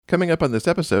Coming up on this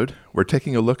episode, we're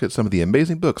taking a look at some of the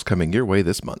amazing books coming your way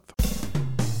this month.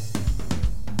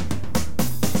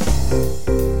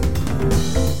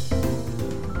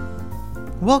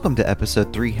 Welcome to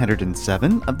episode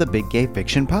 307 of the Big Gay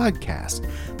Fiction Podcast,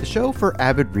 the show for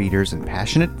avid readers and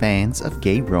passionate fans of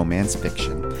gay romance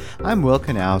fiction. I'm Will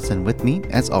Canals, and with me,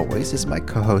 as always, is my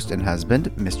co-host and husband,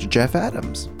 Mr. Jeff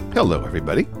Adams. Hello,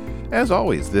 everybody. As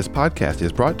always, this podcast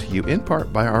is brought to you in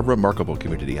part by our remarkable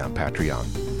community on Patreon.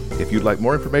 If you'd like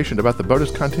more information about the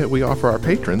bonus content we offer our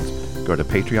patrons, go to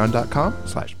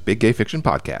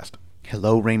patreon.com/biggayfictionpodcast.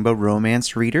 Hello, Rainbow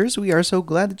Romance readers. We are so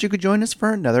glad that you could join us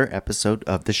for another episode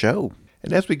of the show.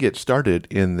 And as we get started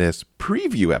in this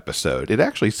preview episode, it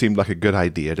actually seemed like a good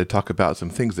idea to talk about some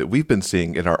things that we've been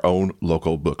seeing in our own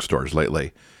local bookstores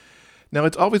lately. Now,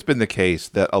 it's always been the case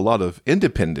that a lot of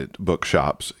independent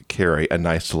bookshops carry a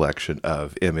nice selection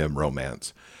of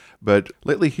romance. But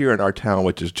lately here in our town,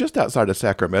 which is just outside of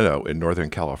Sacramento in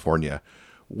Northern California,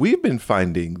 we've been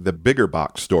finding the bigger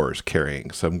box stores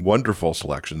carrying some wonderful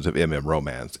selections of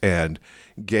romance and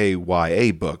gay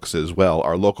YA books as well.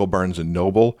 Our local Barnes &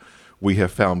 Noble, we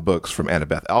have found books from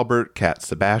Annabeth Albert, Cat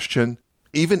Sebastian,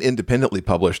 even independently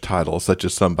published titles such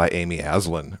as some by Amy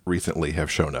Aslan recently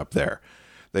have shown up there.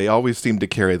 They always seem to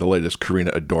carry the latest Karina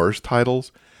Adores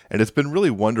titles, and it's been really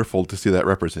wonderful to see that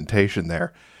representation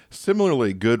there.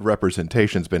 Similarly, good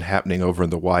representation's been happening over in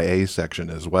the YA section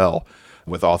as well,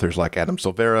 with authors like Adam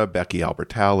Silvera, Becky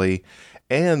Albertalli,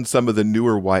 and some of the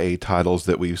newer YA titles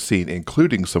that we've seen,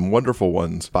 including some wonderful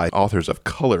ones by authors of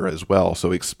color as well.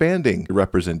 So expanding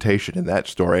representation in that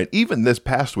store. And even this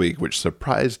past week, which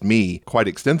surprised me quite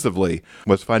extensively,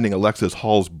 was finding Alexis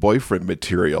Hall's boyfriend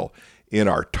material in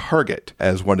our Target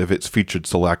as one of its featured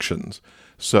selections.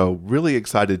 So really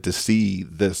excited to see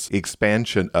this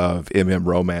expansion of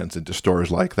romance into stores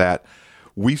like that.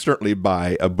 We certainly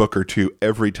buy a book or two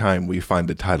every time we find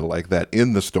a title like that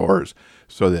in the stores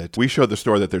so that we show the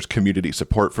store that there's community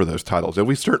support for those titles. And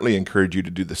we certainly encourage you to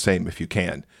do the same if you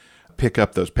can. Pick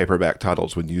up those paperback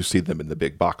titles when you see them in the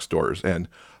big box stores. And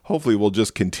hopefully we'll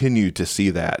just continue to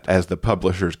see that as the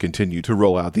publishers continue to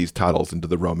roll out these titles into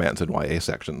the romance and YA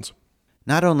sections.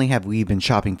 Not only have we been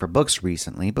shopping for books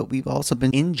recently, but we've also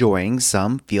been enjoying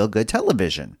some feel-good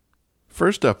television.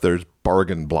 First up, there's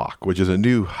Bargain Block, which is a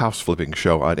new house-flipping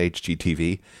show on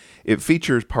HGTV. It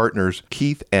features partners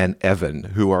Keith and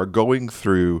Evan, who are going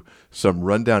through some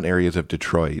rundown areas of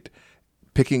Detroit,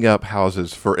 picking up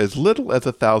houses for as little as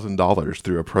 $1,000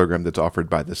 through a program that's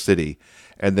offered by the city,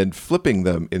 and then flipping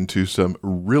them into some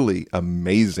really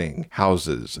amazing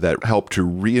houses that help to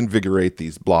reinvigorate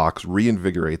these blocks,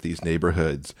 reinvigorate these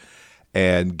neighborhoods,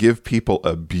 and give people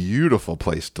a beautiful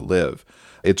place to live.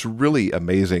 It's really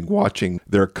amazing watching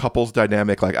their couples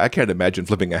dynamic. Like, I can't imagine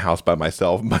flipping a house by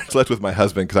myself, much less with my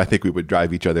husband, because I think we would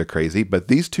drive each other crazy. But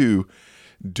these two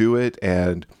do it,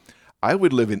 and I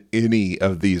would live in any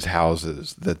of these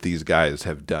houses that these guys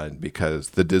have done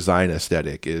because the design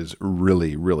aesthetic is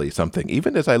really, really something.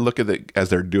 Even as I look at it as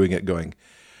they're doing it, going,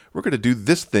 we're going to do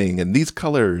this thing and these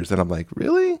colors. And I'm like,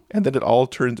 really? And then it all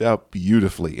turns out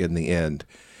beautifully in the end.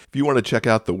 If you want to check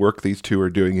out the work these two are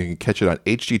doing, you can catch it on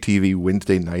HGTV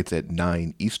Wednesday nights at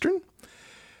 9 Eastern.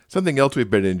 Something else we've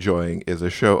been enjoying is a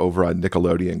show over on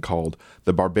Nickelodeon called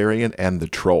The Barbarian and the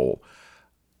Troll.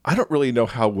 I don't really know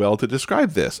how well to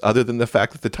describe this, other than the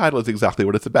fact that the title is exactly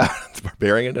what it's about. It's a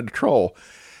barbarian and a troll.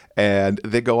 And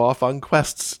they go off on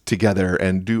quests together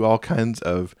and do all kinds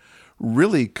of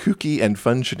really kooky and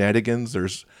fun shenanigans.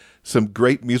 There's some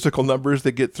great musical numbers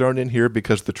that get thrown in here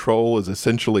because the troll is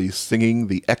essentially singing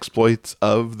the exploits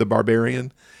of the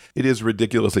barbarian. It is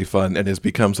ridiculously fun and has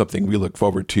become something we look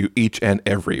forward to each and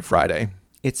every Friday.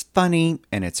 It's funny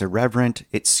and it's irreverent.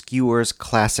 It skewers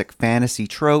classic fantasy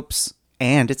tropes.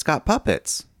 And it's got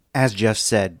puppets. As Jeff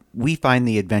said, we find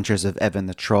the adventures of Evan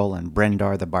the Troll and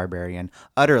Brendar the Barbarian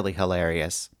utterly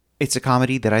hilarious. It's a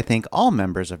comedy that I think all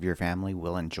members of your family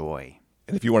will enjoy.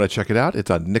 And if you want to check it out, it's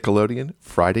on Nickelodeon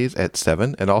Fridays at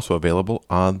 7 and also available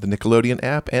on the Nickelodeon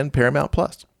app and Paramount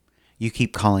Plus. You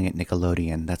keep calling it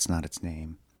Nickelodeon. That's not its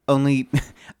name. Only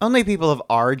people of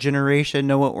our generation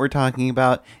know what we're talking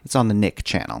about. It's on the Nick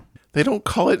channel. They don't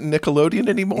call it Nickelodeon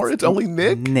anymore? It's only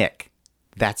Nick? Nick.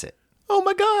 That's it. Oh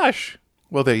my gosh.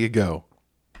 Well, there you go.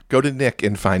 Go to Nick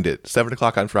and find it. 7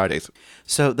 o'clock on Fridays.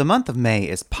 So the month of May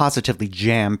is positively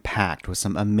jam-packed with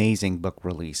some amazing book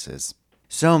releases.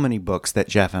 So many books that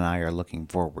Jeff and I are looking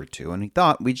forward to, and we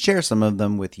thought we'd share some of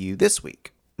them with you this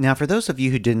week. Now, for those of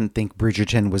you who didn't think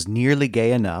Bridgerton was nearly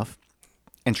gay enough,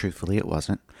 and truthfully it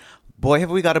wasn't, boy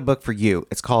have we got a book for you.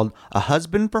 It's called A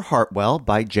Husband for Hartwell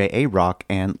by J.A. Rock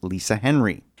and Lisa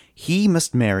Henry. He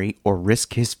must marry or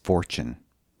risk his fortune.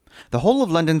 The whole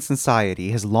of London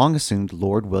society has long assumed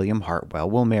Lord William Hartwell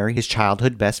will marry his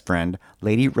childhood best friend,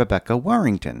 Lady Rebecca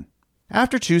Warrington.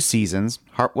 After 2 seasons,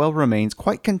 Hartwell remains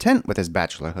quite content with his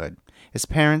bachelorhood. His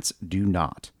parents do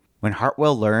not. When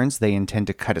Hartwell learns they intend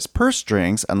to cut his purse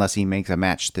strings unless he makes a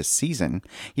match this season,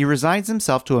 he resigns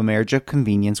himself to a marriage of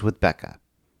convenience with Becca.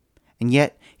 And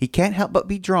yet, he can't help but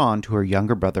be drawn to her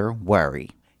younger brother,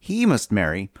 Wary. He must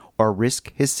marry or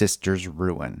risk his sister's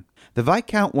ruin. The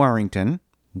Viscount Warrington,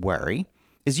 Wary,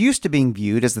 is used to being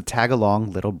viewed as the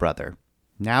tag-along little brother.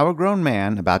 Now a grown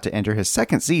man, about to enter his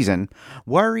 2nd season,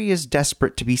 Wary is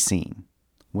desperate to be seen.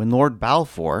 When Lord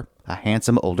Balfour, a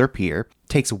handsome older peer,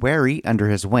 takes Wary under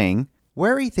his wing,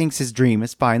 Wary thinks his dream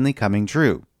is finally coming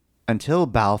true, until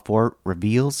Balfour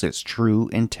reveals his true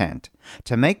intent,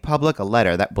 to make public a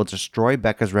letter that will destroy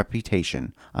Becca's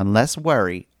reputation unless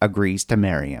Wary agrees to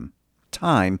marry him.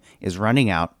 Time is running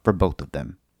out for both of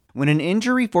them. When an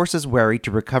injury forces Wary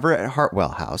to recover at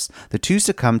Hartwell House, the two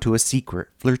succumb to a secret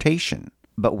flirtation.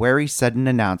 But Wary's sudden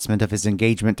announcement of his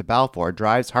engagement to Balfour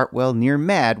drives Hartwell near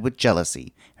mad with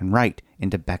jealousy and right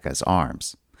into Becca's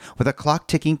arms. With a clock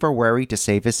ticking for Wary to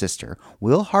save his sister,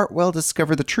 will Hartwell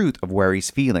discover the truth of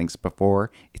Wary's feelings before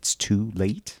it's too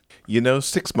late?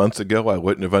 6 months ago, I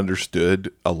wouldn't have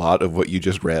understood a lot of what you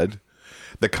just read.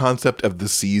 The concept of the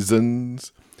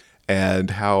seasons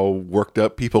and how worked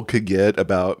up people could get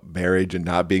about marriage and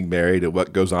not being married and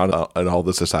what goes on in all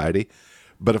the society.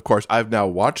 But of course, I've now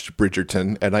watched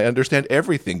Bridgerton and I understand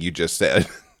everything you just said.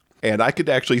 And I could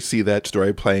actually see that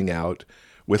story playing out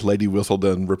with Lady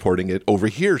Whistledown reporting it over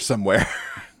here somewhere,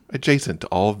 adjacent to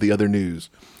all of the other news.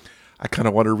 I kind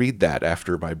of want to read that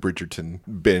after my Bridgerton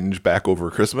binge back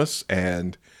over Christmas,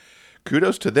 and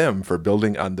kudos to them for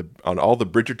building on all the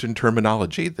Bridgerton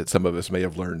terminology that some of us may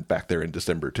have learned back there in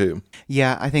December too.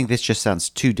 Yeah, I think this just sounds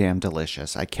too damn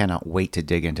delicious. I cannot wait to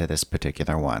dig into this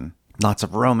particular one. Lots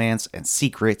of romance and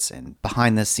secrets and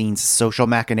behind-the-scenes social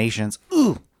machinations.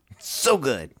 Ooh, so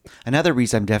good. Another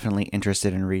reason I'm definitely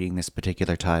interested in reading this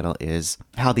particular title is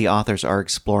how the authors are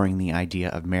exploring the idea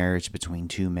of marriage between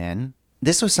 2 men.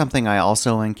 This was something I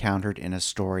also encountered in a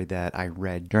story that I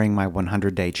read during my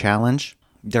 100-day challenge.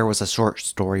 There was a short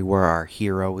story where our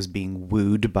hero was being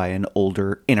wooed by an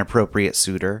older, inappropriate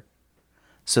suitor.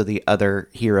 So the other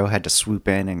hero had to swoop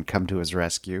in and come to his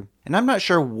rescue. And I'm not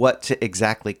sure what to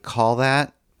exactly call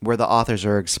that, where the authors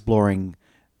are exploring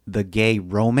the gay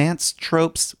romance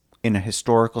tropes in a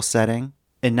historical setting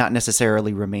and not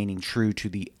necessarily remaining true to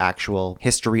the actual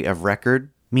history of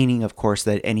record, meaning, of course,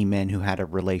 that any men who had a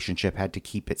relationship had to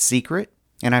keep it secret.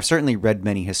 And I've certainly read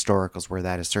many historicals where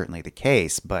that is certainly the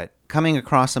case, but coming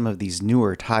across some of these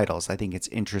newer titles, I think it's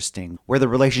interesting where the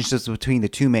relationships between the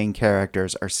 2 main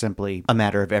characters are simply a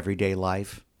matter of everyday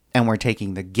life, and we're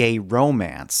taking the gay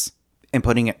romance and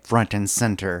putting it front and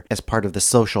center as part of the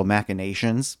social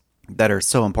machinations that are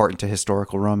so important to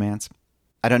historical romance.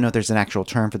 I don't know if there's an actual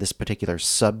term for this particular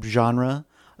subgenre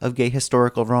of gay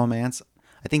historical romance.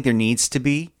 I think there needs to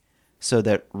be, so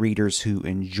that readers who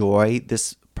enjoy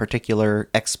this particular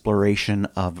exploration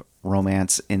of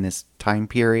romance in this time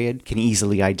period can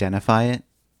easily identify it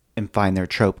and find their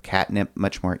trope catnip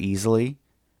much more easily.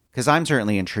 Because I'm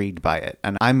certainly intrigued by it,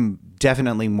 and I'm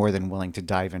definitely more than willing to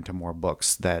dive into more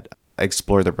books that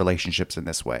explore the relationships in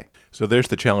this way. So there's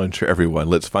the challenge for everyone.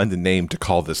 Let's find a name to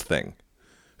call this thing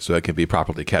so it can be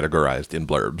properly categorized in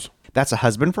blurbs. That's A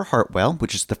Husband for Hartwell,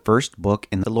 which is the first book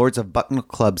in the Lords of Bucknell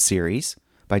Club series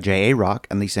by J.A. Rock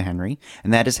and Lisa Henry,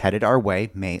 and that is headed our way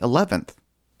May 11th.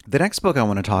 The next book I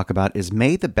want to talk about is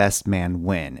May the Best Man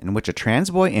Win, in which a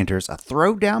trans boy enters a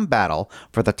throwdown battle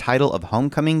for the title of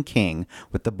Homecoming King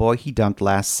with the boy he dumped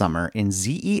last summer in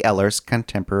Z.E. Eller's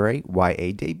contemporary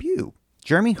YA debut.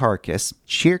 Jeremy Harkis,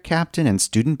 cheer captain and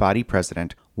student body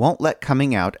president, won't let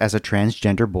coming out as a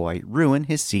transgender boy ruin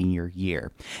his senior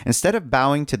year. Instead of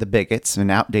bowing to the bigots and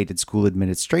outdated school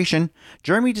administration,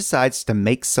 Jeremy decides to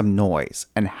make some noise,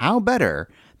 and how better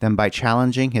than by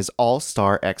challenging his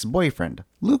all-star ex-boyfriend,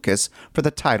 Lucas, for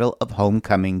the title of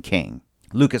Homecoming King.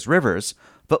 Lucas Rivers,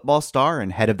 football star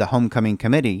and head of the homecoming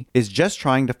committee, is just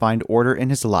trying to find order in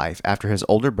his life after his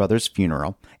older brother's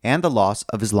funeral and the loss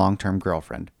of his long-term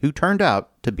girlfriend, who turned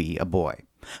out to be a boy.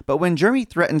 But when Jeremy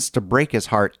threatens to break his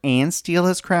heart and steal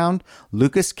his crown,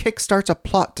 Lucas kickstarts a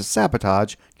plot to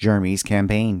sabotage Jeremy's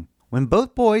campaign. When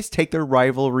both boys take their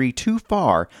rivalry too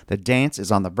far, the dance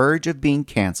is on the verge of being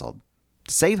canceled.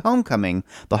 To save homecoming,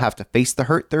 they'll have to face the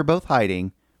hurt they're both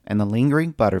hiding and the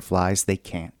lingering butterflies they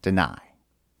can't deny.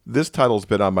 This title's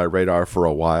been on my radar for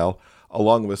a while,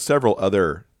 along with several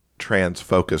other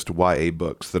trans-focused YA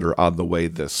books that are on the way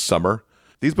this summer.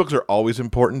 These books are always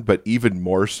important, but even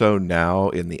more so now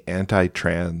in the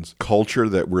anti-trans culture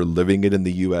that we're living in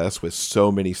the U.S., with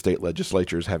so many state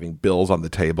legislatures having bills on the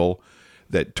table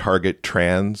that target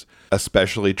trans,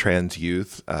 especially trans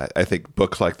youth. I think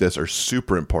books like this are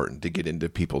super important to get into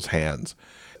people's hands.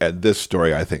 And this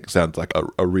story, I think, sounds like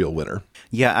a real winner.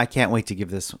 Yeah, I can't wait to give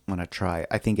this one a try.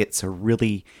 I think it's a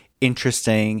really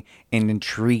interesting and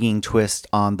intriguing twist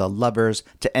on the lovers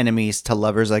to enemies to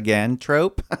lovers again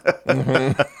trope.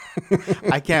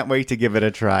 I can't wait to give it a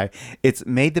try. It's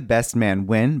May the Best Man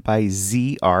Win by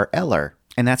Z.R. Eller,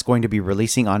 and that's going to be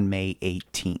releasing on May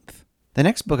 18th. The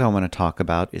next book I want to talk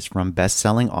about is from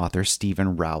best-selling author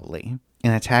Stephen Rowley.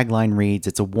 And the tagline reads,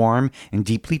 "It's a warm and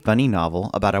deeply funny novel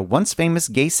about a once famous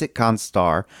gay sitcom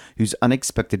star whose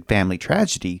unexpected family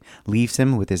tragedy leaves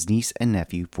him with his niece and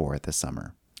nephew for the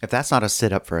summer." If that's not a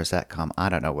sit-up for a sitcom, I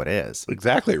don't know what is.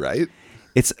 Exactly right.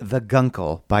 It's The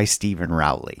Guncle by Stephen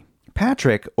Rowley.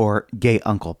 Patrick, or Gay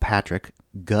Uncle Patrick,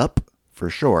 Gup for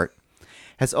short,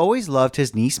 has always loved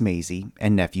his niece Maisie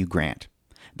and nephew Grant.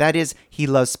 That is, he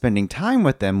loves spending time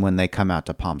with them when they come out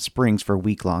to Palm Springs for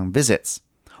week-long visits,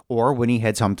 or when he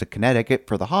heads home to Connecticut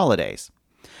for the holidays.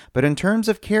 But in terms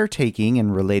of caretaking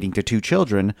and relating to two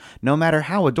children, no matter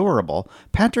how adorable,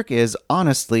 Patrick is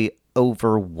honestly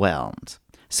overwhelmed.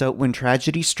 So when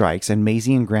tragedy strikes and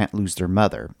Maisie and Grant lose their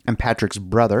mother, and Patrick's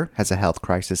brother has a health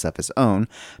crisis of his own,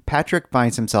 Patrick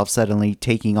finds himself suddenly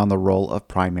taking on the role of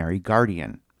primary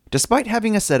guardian. Despite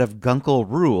having a set of Guncle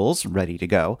rules ready to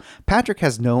go, Patrick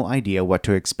has no idea what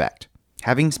to expect.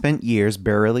 Having spent years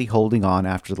barely holding on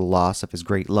after the loss of his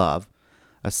great love,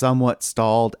 a somewhat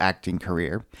stalled acting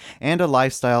career, and a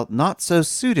lifestyle not so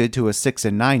suited to a 6-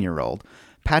 and 9-year-old,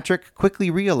 Patrick quickly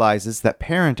realizes that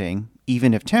parenting,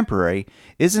 even if temporary,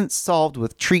 isn't solved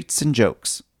with treats and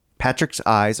jokes. Patrick's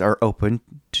eyes are open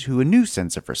to a new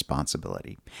sense of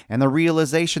responsibility, and the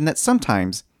realization that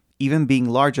sometimes, even being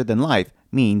larger than life,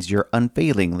 means you're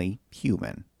unfailingly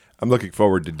human. I'm looking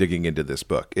forward to digging into this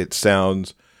book. It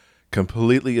sounds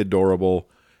completely adorable,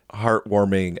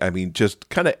 heartwarming. I mean, just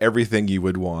kind of everything you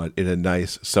would want in a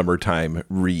nice summertime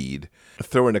read.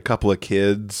 Throw in a couple of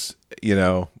kids,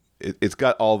 it's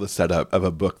got all the setup of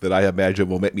a book that I imagine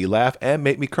will make me laugh and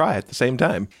make me cry at the same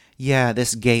time. Yeah,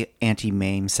 this gay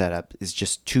anti-mame setup is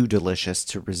just too delicious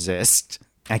to resist.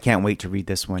 I can't wait to read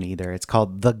this one either. It's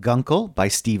called The Guncle by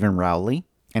Stephen Rowley,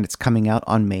 and it's coming out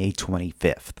on May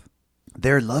 25th.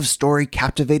 Their love story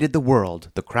captivated the world,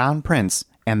 the Crown Prince,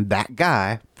 and that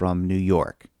guy from New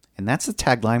York. And that's the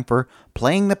tagline for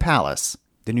Playing the Palace,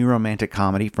 the new romantic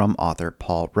comedy from author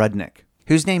Paul Rudnick,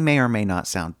 whose name may or may not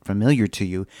sound familiar to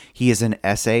you. He is an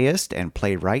essayist and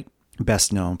playwright,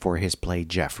 best known for his play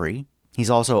Jeffrey. He's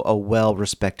also a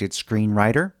well-respected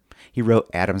screenwriter. He wrote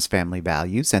Addams Family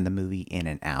Values and the movie In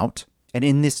and Out. And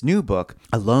in this new book,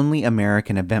 a lonely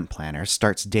American event planner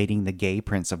starts dating the gay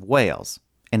Prince of Wales,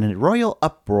 and a royal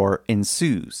uproar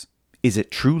ensues. Is it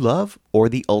true love or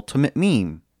the ultimate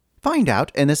meme? Find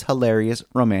out in this hilarious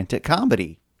romantic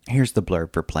comedy. Here's the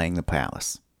blurb for Playing the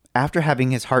Palace. After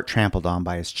having his heart trampled on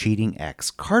by his cheating ex,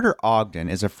 Carter Ogden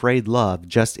is afraid love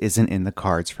just isn't in the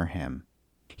cards for him.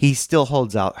 He still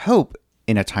holds out hope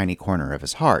in a tiny corner of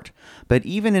his heart, but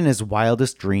even in his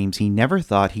wildest dreams, he never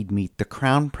thought he'd meet the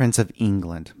Crown Prince of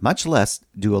England, much less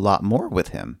do a lot more with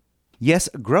him. Yes,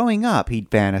 growing up, he'd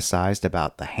fantasized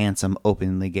about the handsome,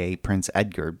 openly gay Prince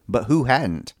Edgar, but who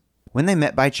hadn't? When they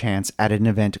met by chance at an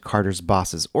event Carter's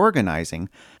boss is organizing,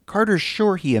 Carter's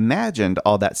sure he imagined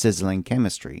all that sizzling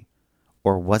chemistry.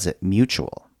 Or was it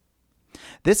mutual?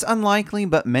 This unlikely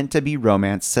but meant-to-be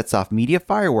romance sets off media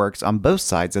fireworks on both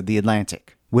sides of the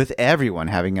Atlantic, with everyone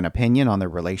having an opinion on their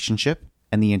relationship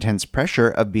and the intense pressure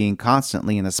of being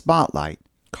constantly in the spotlight.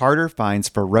 Carter finds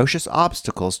ferocious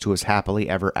obstacles to his happily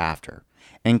ever after,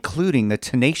 including the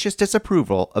tenacious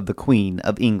disapproval of the Queen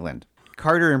of England.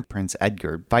 Carter and Prince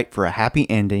Edgar fight for a happy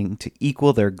ending to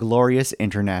equal their glorious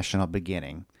international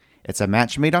beginning. It's a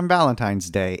match made on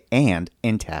Valentine's Day and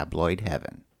in tabloid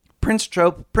heaven. Prince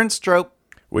Trope.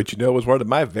 Which was one of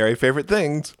my very favorite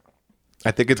things. I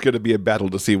think it's going to be a battle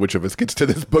to see which of us gets to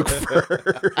this book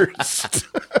first.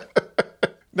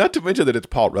 Not to mention that it's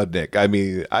Paul Rudnick. I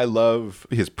mean, I love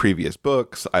his previous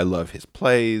books. I love his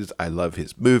plays. I love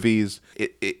his movies.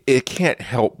 It can't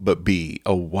help but be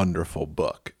a wonderful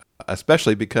book,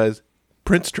 especially because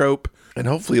Prince Trope, and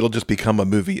hopefully it'll just become a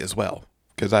movie as well,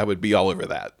 because I would be all over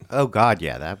that. Oh, God,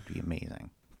 yeah, that would be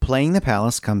amazing. Playing the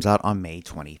Palace comes out on May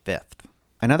 25th.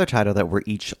 Another title that we're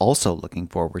each also looking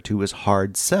forward to is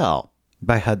Hard Sell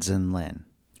by Hudson Lin.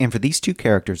 And for these two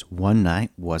characters, one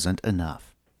night wasn't enough.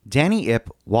 Danny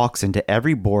Ip walks into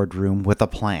every boardroom with a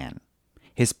plan.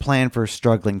 His plan for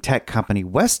struggling tech company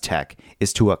West Tech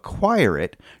is to acquire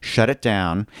it, shut it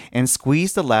down, and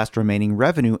squeeze the last remaining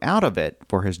revenue out of it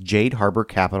for his Jade Harbor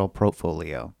Capital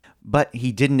portfolio. But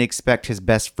he didn't expect his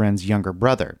best friend's younger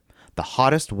brother, the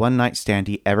hottest one-night stand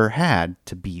he ever had,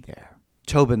 to be there.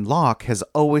 Tobin Locke has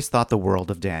always thought the world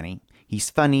of Danny.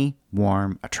 He's funny,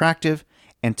 warm, attractive,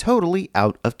 and totally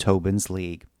out of Tobin's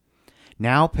league.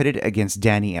 Now pitted against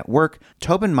Danny at work,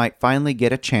 Tobin might finally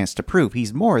get a chance to prove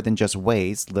he's more than just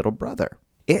Wade's little brother.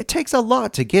 It takes a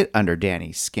lot to get under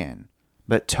Danny's skin,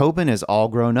 but Tobin is all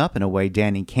grown up in a way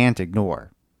Danny can't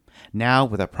ignore. Now,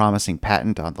 with a promising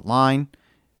patent on the line,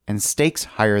 and stakes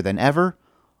higher than ever,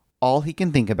 all he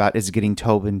can think about is getting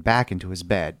Tobin back into his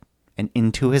bed, and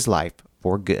into his life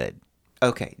for good.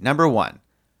 Okay, number 1,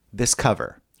 this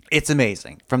cover. It's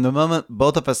amazing. From the moment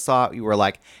both of us saw it, we were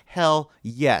like, hell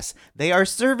yes. They are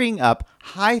serving up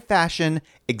high fashion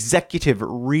executive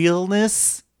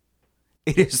realness.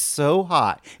 It is so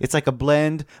hot. It's like a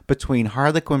blend between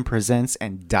Harlequin Presents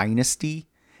and Dynasty.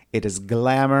 It is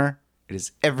glamour. It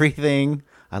is everything.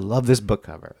 I love this book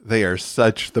cover. They are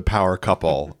such the power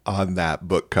couple on that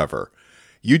book cover.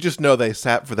 You just know they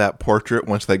sat for that portrait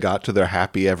once they got to their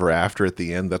happy ever after at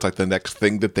the end. That's like the next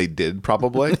thing that they did,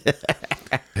 probably.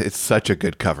 It's such a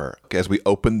good cover. As we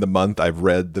open the month, I've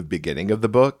read the beginning of the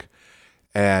book,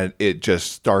 and it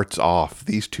just starts off.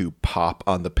 These two pop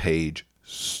on the page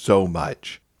so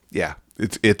much. Yeah,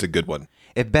 it's a good one.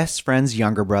 If best friend's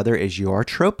younger brother is your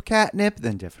trope catnip,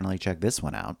 then definitely check this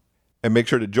one out. And make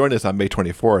sure to join us on May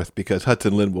 24th, because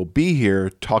Hudson Lin will be here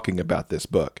talking about this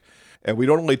book. And we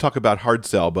don't only talk about Hard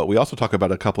Sell, but we also talk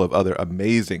about a couple of other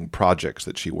amazing projects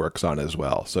that she works on as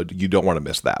well. So you don't want to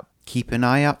miss that. Keep an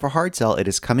eye out for Hard Sell. It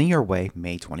is coming your way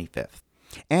May 25th.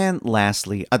 And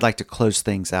lastly, I'd like to close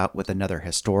things out with another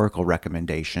historical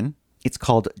recommendation. It's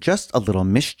called Just a Little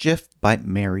Mischief by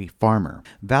Mary Farmer.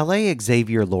 Valet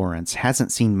Xavier Lawrence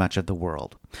hasn't seen much of the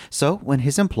world. So when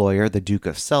his employer, the Duke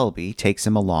of Selby, takes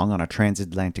him along on a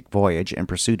transatlantic voyage in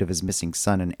pursuit of his missing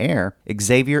son and heir,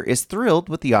 Xavier is thrilled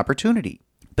with the opportunity.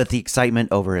 But the excitement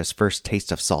over his first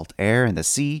taste of salt air and the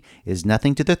sea is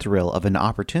nothing to the thrill of an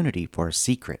opportunity for a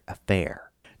secret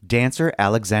affair. Dancer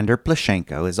Alexander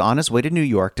Plushenko is on his way to New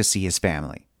York to see his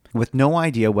family, with no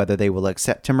idea whether they will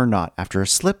accept him or not after a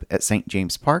slip at St.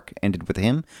 James Park ended with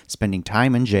him spending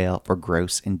time in jail for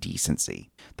gross indecency.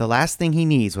 The last thing he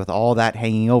needs with all that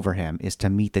hanging over him is to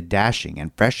meet the dashing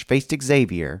and fresh-faced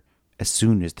Xavier as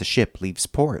soon as the ship leaves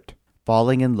port.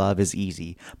 Falling in love is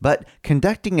easy, but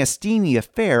conducting a steamy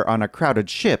affair on a crowded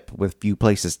ship with few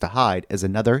places to hide is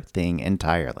another thing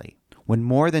entirely. When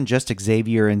more than just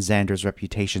Xavier and Xander's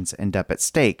reputations end up at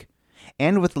stake,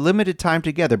 and with limited time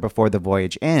together before the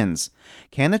voyage ends,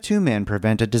 can the two men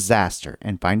prevent a disaster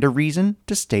and find a reason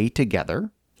to stay together?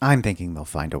 I'm thinking they'll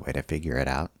find a way to figure it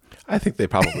out. I think they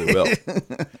probably will.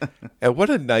 And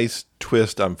what a nice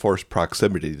twist on forced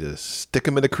proximity to stick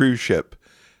them in a cruise ship,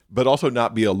 but also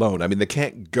not be alone. I mean, they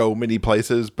can't go many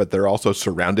places, but they're also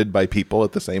surrounded by people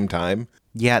at the same time.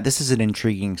 Yeah, this is an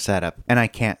intriguing setup, and I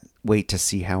can't wait to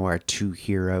see how our two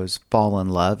heroes fall in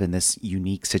love in this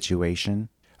unique situation.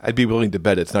 I'd be willing to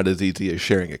bet it's not as easy as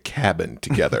sharing a cabin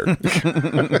together.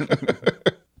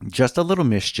 Just a Little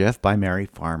Mischief by Mary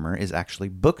Farmer is actually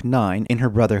book 9 in her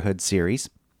Brotherhood series,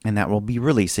 and that will be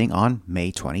releasing on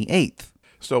May 28th.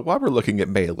 So while we're looking at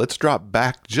May, let's drop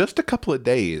back just a couple of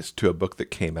days to a book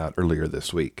that came out earlier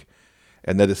this week,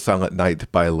 and that is Silent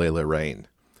Night by Layla Rain.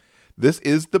 This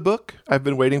is the book I've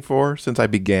been waiting for since I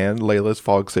began Layla's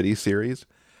Fog City series.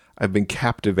 I've been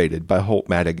captivated by Holt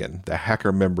Madigan, the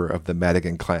hacker member of the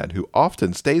Madigan clan, who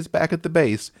often stays back at the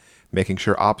base, making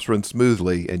sure ops run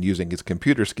smoothly and using his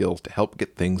computer skills to help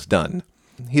get things done.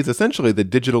 He's essentially the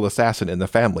digital assassin in the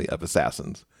family of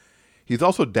assassins. He's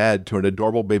also dad to an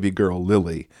adorable baby girl,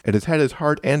 Lily, and has had his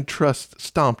heart and trust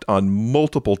stomped on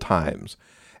multiple times,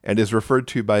 and is referred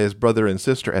to by his brother and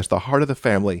sister as the heart of the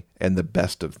family and the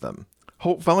best of them.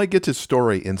 Holt finally gets his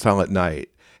story in Silent Night,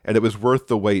 and it was worth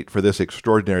the wait for this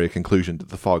extraordinary conclusion to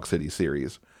the Fog City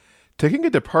series. Taking a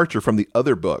departure from the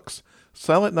other books,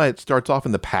 Silent Night starts off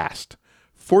in the past,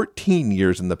 14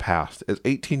 years in the past, as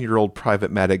 18-year-old Private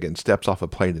Madigan steps off a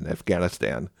plane in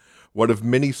Afghanistan, one of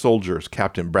many soldiers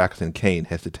Captain Braxton Kane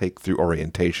has to take through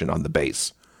orientation on the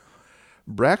base.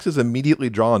 Brax is immediately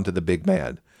drawn to the big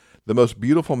man, the most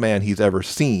beautiful man he's ever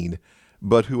seen,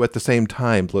 but who at the same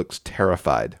time looks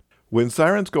terrified. When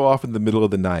sirens go off in the middle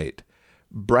of the night,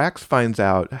 Brax finds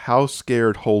out how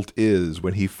scared Holt is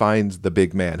when he finds the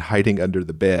big man hiding under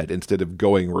the bed instead of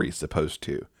going where he's supposed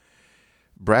to.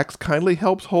 Brax kindly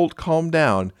helps Holt calm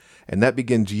down, and that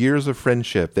begins years of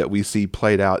friendship that we see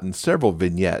played out in several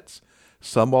vignettes,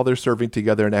 some while they're serving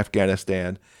together in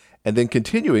Afghanistan, and then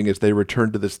continuing as they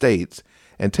return to the States,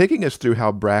 and taking us through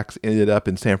how Brax ended up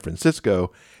in San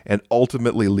Francisco and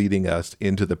ultimately leading us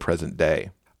into the present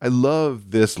day. I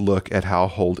love this look at how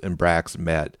Holt and Brax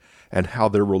met and how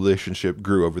their relationship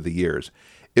grew over the years.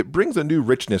 It brings a new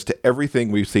richness to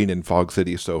everything we've seen in Fog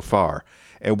City so far,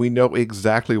 and we know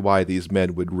exactly why these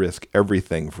men would risk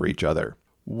everything for each other.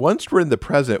 Once we're in the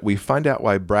present, we find out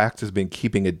why Brax has been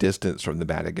keeping a distance from the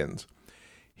Madigans.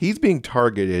 He's being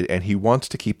targeted and he wants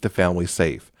to keep the family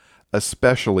safe,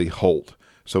 especially Holt,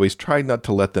 so he's trying not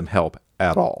to let them help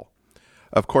at all.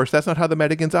 Of course, that's not how the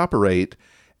Madigans operate,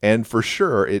 and for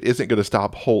sure it isn't going to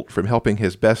stop Holt from helping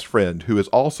his best friend, who is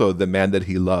also the man that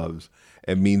he loves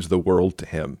and means the world to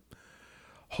him.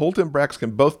 Holt and Brax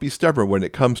can both be stubborn when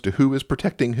it comes to who is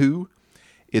protecting who.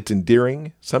 It's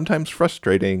endearing, sometimes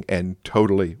frustrating, and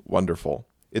totally wonderful.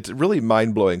 It's really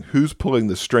mind-blowing who's pulling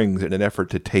the strings in an effort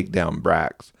to take down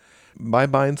Brax. My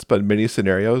mind spun many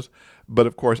scenarios, but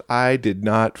of course I did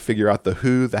not figure out the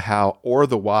who, the how, or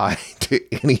the why to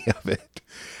any of it.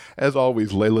 As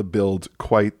always, Layla builds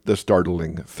quite the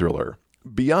startling thriller.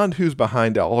 Beyond who's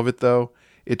behind all of it, though,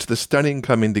 it's the stunning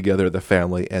coming together of the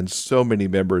family and so many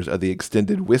members of the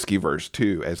extended Whiskeyverse,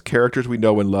 too, as characters we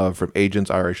know and love from Agents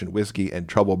Irish and Whiskey and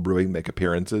Trouble Brewing make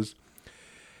appearances.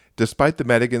 Despite the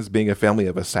Madigans being a family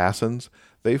of assassins,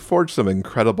 they forged some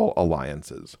incredible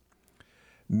alliances.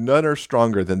 None are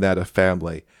stronger than that of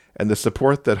family, and the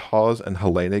support that Hawes and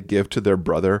Helena give to their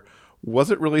brother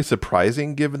wasn't really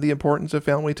surprising given the importance of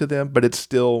family to them, but it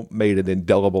still made an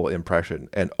indelible impression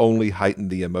and only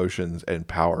heightened the emotions and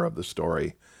power of the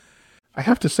story. I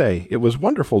have to say, it was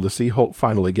wonderful to see Holt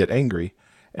finally get angry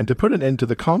and to put an end to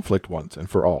the conflict once and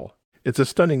for all. It's a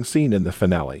stunning scene in the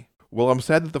finale. While I'm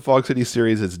sad that the Fog City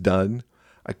series is done,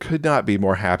 I could not be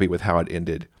more happy with how it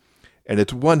ended. And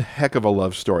it's one heck of a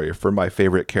love story for my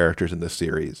favorite characters in the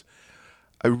series.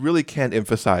 I really can't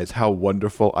emphasize how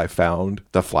wonderful I found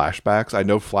the flashbacks. I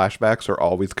know flashbacks are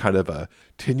always kind of a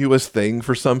tenuous thing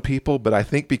for some people, but I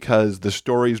think because the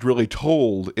story's really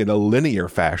told in a linear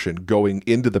fashion, going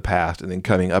into the past and then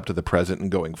coming up to the present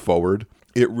and going forward,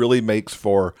 it really makes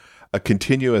for a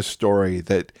continuous story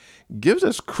that gives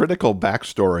us critical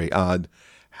backstory on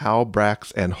how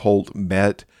Brax and Holt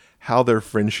met, how their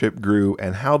friendship grew,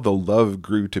 and how the love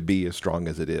grew to be as strong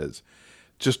as it is.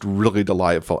 Just really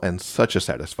delightful and such a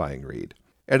satisfying read.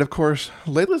 And of course,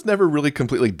 Layla's never really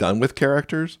completely done with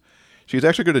characters. She's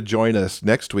actually going to join us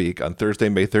next week on Thursday,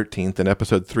 May 13th in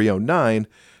episode 309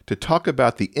 to talk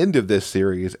about the end of this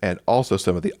series and also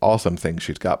some of the awesome things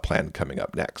she's got planned coming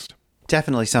up next.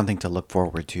 Definitely something to look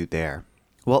forward to there.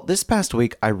 Well, this past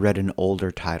week I read an older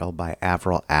title by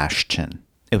Avril Ashton.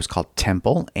 It was called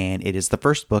Temple, and it is the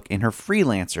first book in her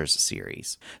Freelancers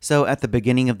series. So at the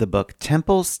beginning of the book,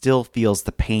 Temple still feels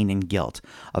the pain and guilt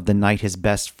of the night his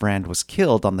best friend was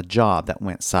killed on the job that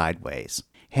went sideways.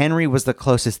 Henry was the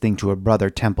closest thing to a brother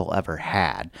Temple ever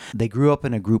had. They grew up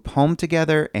in a group home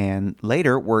together and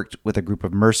later worked with a group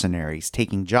of mercenaries,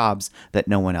 taking jobs that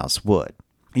no one else would.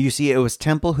 You see, it was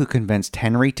Temple who convinced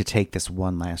Henry to take this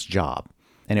one last job.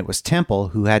 And it was Temple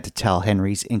who had to tell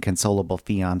Henry's inconsolable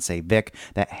fiancé Vic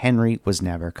that Henry was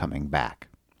never coming back.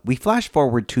 We flash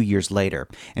forward 2 years later,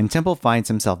 and Temple finds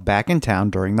himself back in town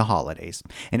during the holidays,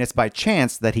 and it's by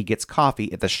chance that he gets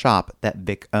coffee at the shop that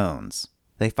Vic owns.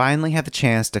 They finally have the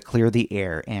chance to clear the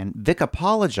air, and Vic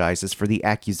apologizes for the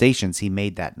accusations he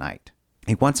made that night.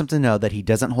 He wants him to know that he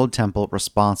doesn't hold Temple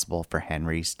responsible for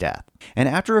Henry's death. And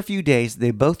after a few days,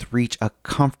 they both reach a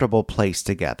comfortable place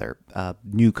together, a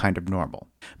new kind of normal.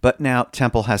 But now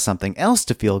Temple has something else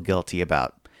to feel guilty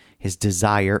about, his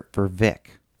desire for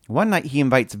Vic. One night he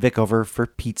invites Vic over for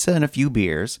pizza and a few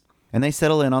beers, and they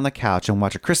settle in on the couch and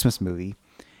watch a Christmas movie,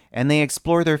 and they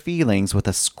explore their feelings with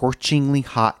a scorchingly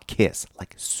hot kiss,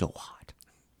 like so hot.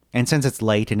 And since it's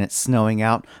late and it's snowing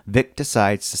out, Vic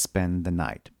decides to spend the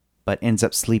night, but ends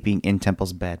up sleeping in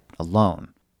Temple's bed alone.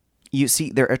 You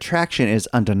see, their attraction is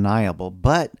undeniable,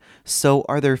 but so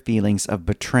are their feelings of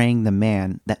betraying the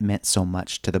man that meant so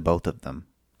much to the both of them.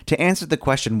 To answer the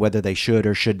question whether they should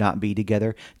or should not be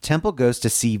together, Temple goes to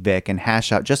see Vic and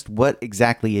hash out just what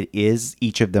exactly it is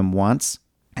each of them wants.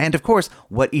 And of course,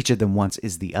 what each of them wants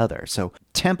is the other. So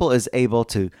Temple is able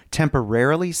to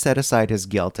temporarily set aside his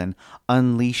guilt and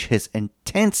unleash his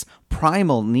intense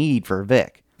primal need for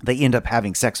Vic. They end up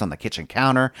having sex on the kitchen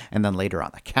counter and then later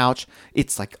on the couch.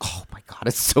 It's like, oh my God,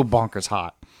 it's so bonkers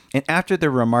hot. And after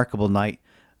their remarkable night,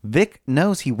 Vic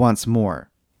knows he wants more,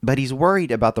 but he's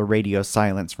worried about the radio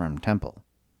silence from Temple.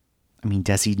 I mean,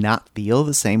 does he not feel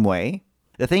the same way?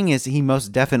 The thing is, he most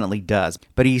definitely does,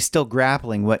 but he's still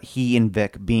grappling what he and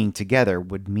Vic being together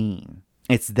would mean.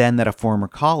 It's then that a former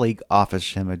colleague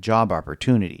offers him a job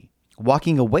opportunity.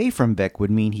 Walking away from Vic would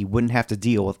mean he wouldn't have to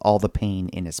deal with all the pain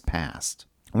in his past.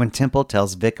 When Temple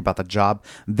tells Vic about the job,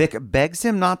 Vic begs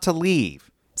him not to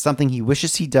leave, something he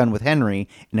wishes he'd done with Henry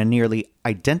in a nearly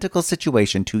identical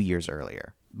situation 2 years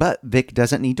earlier. But Vic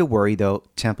doesn't need to worry, though.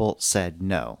 Temple said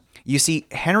no. You see,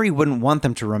 Henry wouldn't want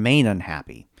them to remain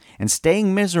unhappy, and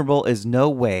staying miserable is no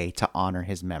way to honor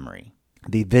his memory.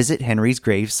 They visit Henry's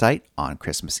gravesite on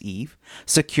Christmas Eve,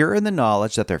 secure in the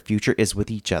knowledge that their future is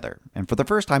with each other. And for the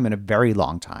first time in a very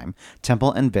long time,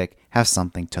 Temple and Vic have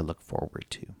something to look forward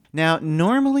to. Now,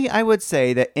 normally I would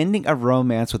say that ending a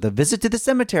romance with a visit to the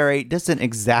cemetery doesn't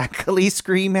exactly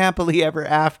scream happily ever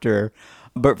after.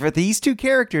 But for these two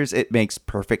characters, it makes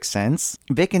perfect sense.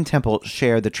 Vic and Temple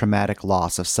share the traumatic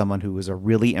loss of someone who was a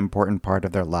really important part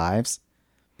of their lives.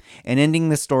 And ending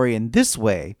the story in this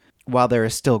way, while there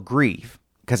is still grief,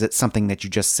 because it's something that you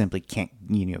just simply can't,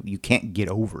 you can't get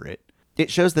over it,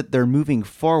 it shows that they're moving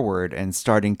forward and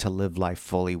starting to live life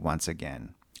fully once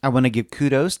again. I want to give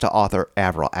kudos to author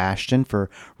Avril Ashton for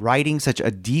writing such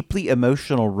a deeply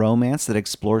emotional romance that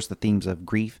explores the themes of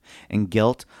grief and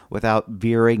guilt without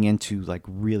veering into like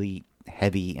really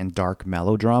heavy and dark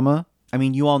melodrama. I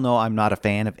mean, you all know I'm not a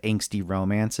fan of angsty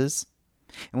romances.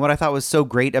 And what I thought was so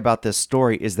great about this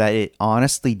story is that it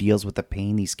honestly deals with the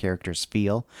pain these characters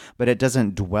feel, but it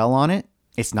doesn't dwell on it.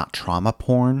 It's not trauma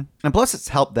porn. And plus it's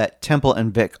helped that Temple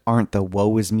and Vic aren't the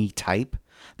woe is me type.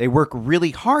 They work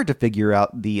really hard to figure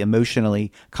out the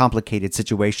emotionally complicated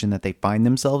situation that they find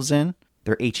themselves in.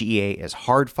 Their HEA is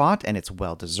hard fought and it's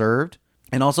well deserved.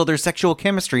 And also their sexual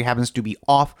chemistry happens to be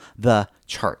off the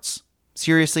charts.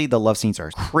 Seriously, the love scenes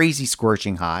are crazy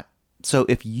scorching hot. So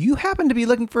if you happen to be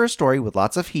looking for a story with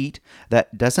lots of heat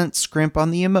that doesn't scrimp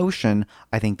on the emotion,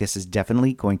 I think this is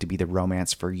definitely going to be the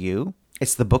romance for you.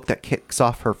 It's the book that kicks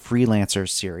off her Freelancer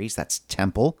series. That's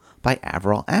Temple by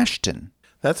Avril Ashton.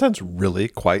 That sounds really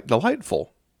quite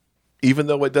delightful. Even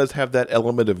though it does have that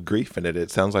element of grief in it,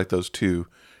 it sounds like those two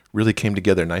really came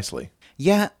together nicely.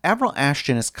 Yeah, Avril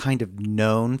Ashton is kind of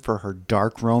known for her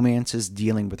dark romances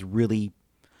dealing with really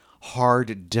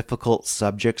hard, difficult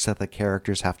subjects that the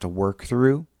characters have to work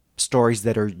through. Stories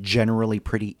that are generally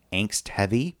pretty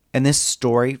angst-heavy. And this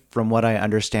story, from what I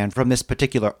understand from this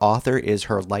particular author, is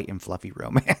her light and fluffy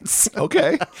romance.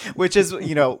 Okay. Which is,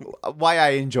 why I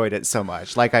enjoyed it so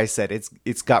much. Like I said,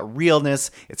 it's got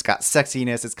realness, it's got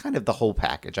sexiness, it's kind of the whole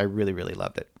package. I really, really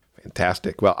loved it.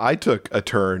 Fantastic. Well, I took a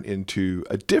turn into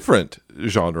a different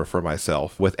genre for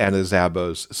myself with Anna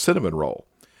Szabo's Cinnamon Roll.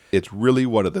 It's really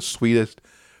one of the sweetest,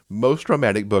 most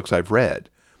romantic books I've read.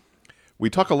 We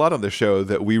talk a lot on the show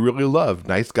that we really love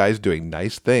nice guys doing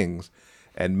nice things,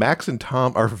 and Max and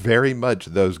Tom are very much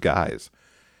those guys.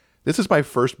 This is my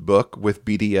first book with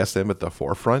BDSM at the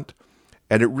forefront,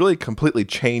 and it really completely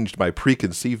changed my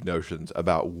preconceived notions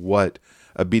about what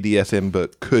a BDSM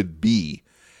book could be.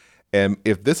 And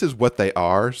if this is what they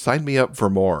are, sign me up for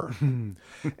more.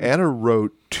 Anna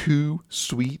wrote two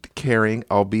sweet, caring,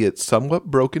 albeit somewhat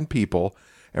broken people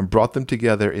and brought them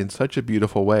together in such a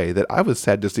beautiful way that I was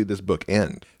sad to see this book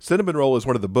end. Cinnamon Roll is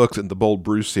one of the books in the Bold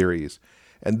Brew series,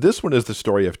 and this one is the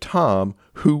story of Tom,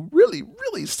 who really,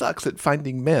 really sucks at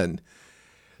finding men.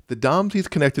 The doms he's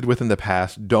connected with in the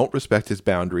past don't respect his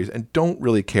boundaries and don't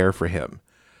really care for him.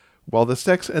 While the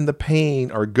sex and the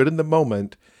pain are good in the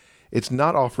moment, it's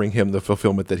not offering him the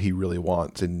fulfillment that he really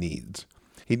wants and needs.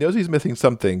 He knows he's missing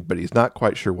something, but he's not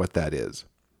quite sure what that is.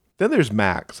 Then there's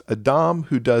Max, a dom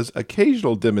who does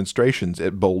occasional demonstrations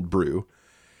at Bold Brew.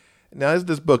 Now, as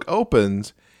this book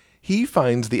opens, he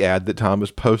finds the ad that Tom has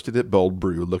posted at Bold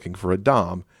Brew looking for a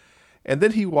dom, and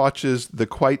then he watches the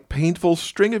quite painful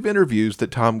string of interviews that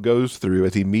Tom goes through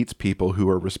as he meets people who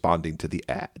are responding to the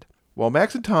ad. While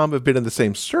Max and Tom have been in the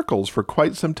same circles for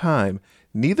quite some time,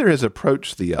 neither has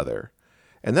approached the other.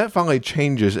 And that finally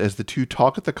changes as the two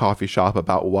talk at the coffee shop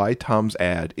about why Tom's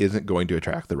ad isn't going to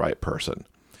attract the right person.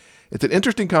 It's an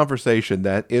interesting conversation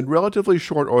that, in relatively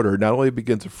short order, not only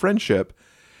begins a friendship,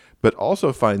 but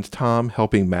also finds Tom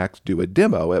helping Max do a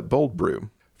demo at Bold Brew.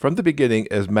 From the beginning,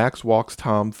 as Max walks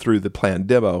Tom through the planned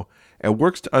demo and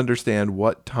works to understand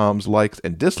what Tom's likes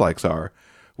and dislikes are,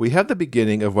 we have the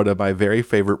beginning of one of my very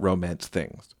favorite romance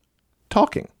things: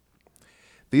 talking.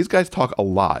 These guys talk a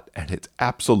lot, and it's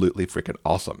absolutely freaking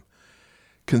awesome.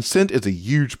 Consent is a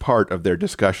huge part of their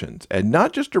discussions, and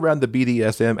not just around the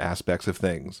BDSM aspects of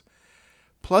things.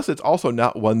 Plus, it's also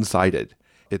not one-sided.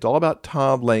 It's all about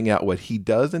Tom laying out what he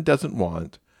does and doesn't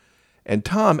want, and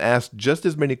Tom asks just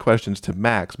as many questions to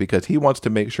Max because he wants to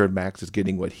make sure Max is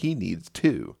getting what he needs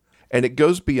too. And it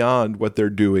goes beyond what they're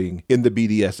doing in the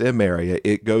BDSM area.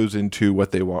 It goes into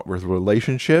what they want with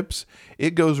relationships.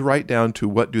 It goes right down to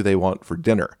what do they want for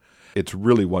dinner. It's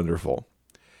really wonderful.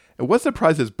 And what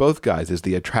surprises both guys is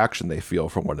the attraction they feel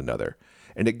for one another.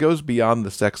 And it goes beyond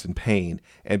the sex and pain,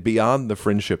 and beyond the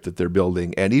friendship that they're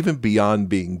building, and even beyond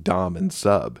being dom and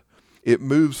sub. It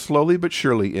moves slowly but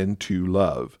surely into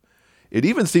love. It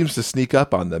even seems to sneak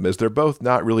up on them as they're both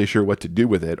not really sure what to do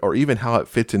with it, or even how it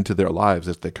fits into their lives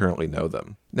as they currently know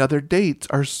them. Now, their dates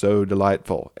are so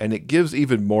delightful, and it gives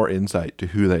even more insight to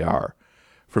who they are.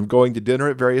 From going to dinner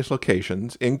at various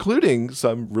locations, including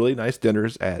some really nice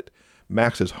dinners at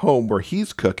Max's home where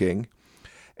he's cooking.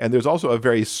 And there's also a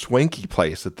very swanky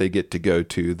place that they get to go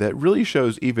to that really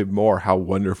shows even more how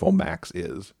wonderful Max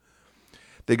is.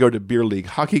 They go to beer league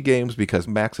hockey games because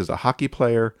Max is a hockey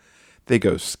player. They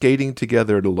go skating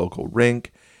together at a local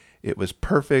rink. It was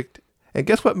perfect. And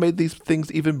guess what made these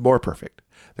things even more perfect?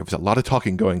 There was a lot of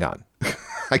talking going on.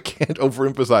 I can't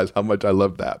overemphasize how much I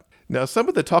loved that. Now, some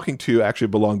of the talking to actually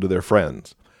belong to their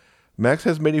friends. Max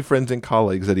has many friends and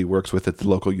colleagues that he works with at the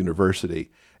local university,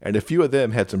 and a few of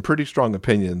them had some pretty strong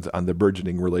opinions on the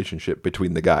burgeoning relationship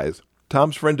between the guys.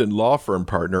 Tom's friend and law firm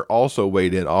partner also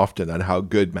weighed in often on how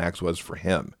good Max was for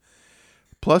him.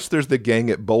 Plus, there's the gang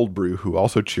at Bold Brew who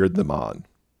also cheered them on.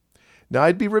 Now,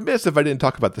 I'd be remiss if I didn't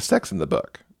talk about the sex in the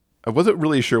book. I wasn't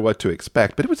really sure what to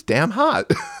expect, but it was damn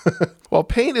hot. While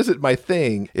pain isn't my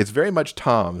thing, it's very much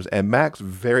Tom's, and Max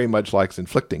very much likes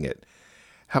inflicting it.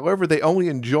 However, they only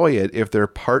enjoy it if their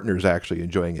partner's actually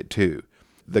enjoying it too.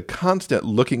 The constant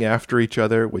looking after each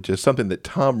other, which is something that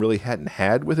Tom really hadn't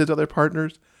had with his other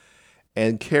partners,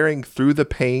 and carrying through the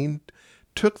pain,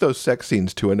 took those sex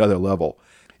scenes to another level.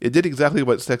 It did exactly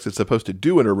what sex is supposed to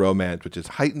do in a romance, which is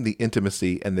heighten the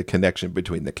intimacy and the connection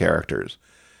between the characters.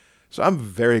 So I'm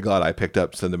very glad I picked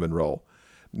up Cinnamon Roll.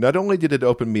 Not only did it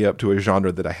open me up to a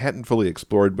genre that I hadn't fully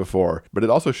explored before, but it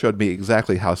also showed me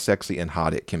exactly how sexy and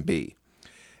hot it can be.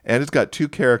 And it's got two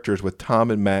characters with Tom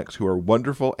and Max who are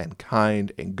wonderful and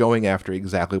kind and going after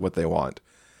exactly what they want.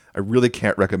 I really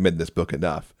can't recommend this book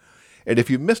enough. And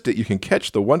if you missed it, you can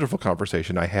catch the wonderful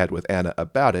conversation I had with Anna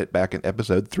about it back in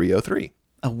episode 303.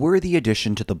 A worthy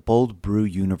addition to the Bold Brew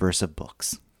universe of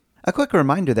books. A quick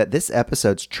reminder that this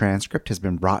episode's transcript has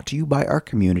been brought to you by our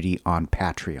community on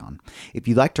Patreon. If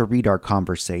you'd like to read our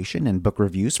conversation and book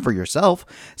reviews for yourself,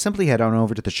 simply head on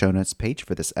over to the show notes page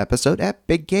for this episode at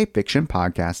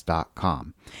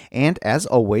biggayfictionpodcast.com. And as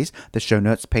always, the show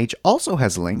notes page also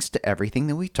has links to everything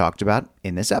that we talked about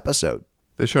in this episode.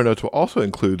 The show notes will also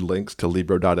include links to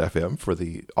Libro.fm for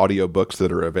the audiobooks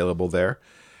that are available there.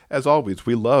 As always,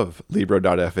 we love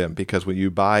Libro.fm because when you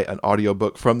buy an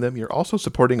audiobook from them, you're also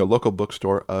supporting a local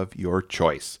bookstore of your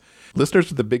choice.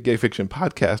 Listeners of the Big Gay Fiction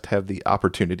Podcast have the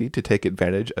opportunity to take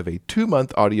advantage of a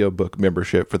 2-month audiobook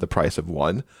membership for the price of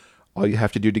one. All you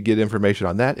have to do to get information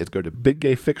on that is go to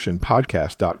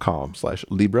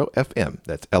biggayfictionpodcast.com/LibroFM.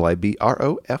 That's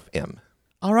LIBROFM.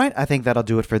 All right, I think that'll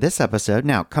do it for this episode.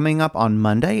 Now, coming up on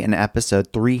Monday in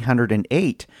episode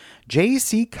 308,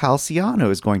 J.C. Calciano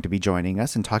is going to be joining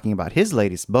us and talking about his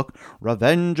latest book,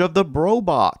 Revenge of the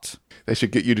Brobot. They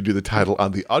should get you to do the title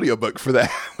on the audiobook for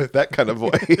that, with that kind of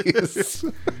voice.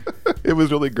 It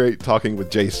was really great talking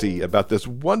with JC about this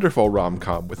wonderful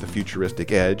rom-com with a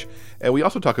futuristic edge, and we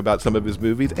also talk about some of his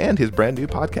movies and his brand new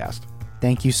podcast.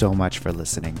 Thank you so much for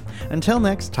listening. Until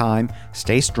next time,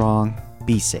 stay strong,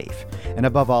 be safe, and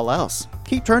above all else,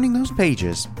 keep turning those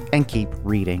pages and keep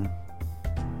reading.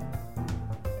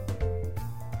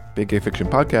 Big Gay Fiction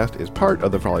Podcast is part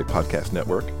of the Frolic Podcast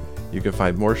Network. You can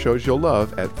find more shows you'll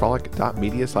love at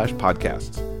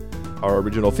frolic.media/podcasts. Our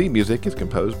original theme music is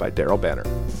composed by Daryl Banner.